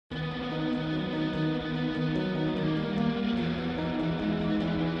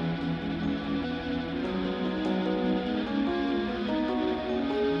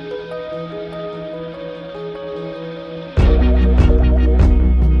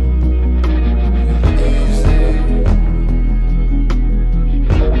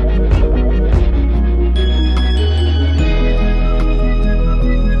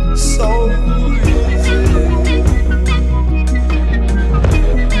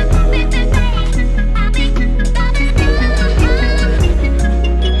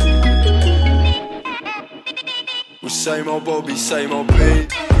Same old Bobby, same old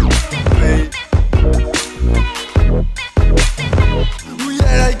beat. Well,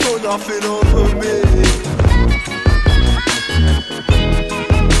 yeah, they got nothing over me.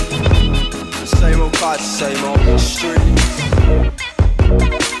 Same old cuts, same old streets.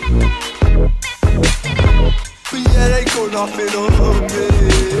 But yeah, they got nothing over me.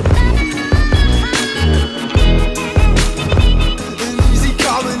 And easy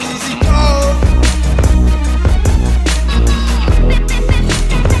come and easy go.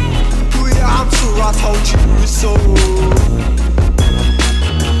 But yeah, I'm sure I told you so.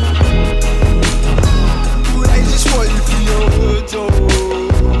 But they just want you for your door.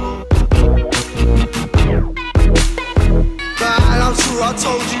 Man, I'm sure I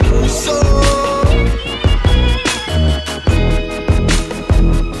told you so.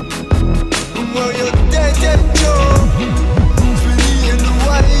 Well, you're dead, dead, Joe. Been eating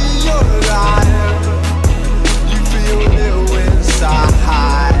away your life. You feel little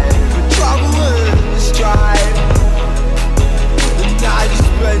inside, but trouble and strife. And now you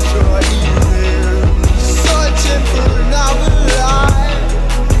spend your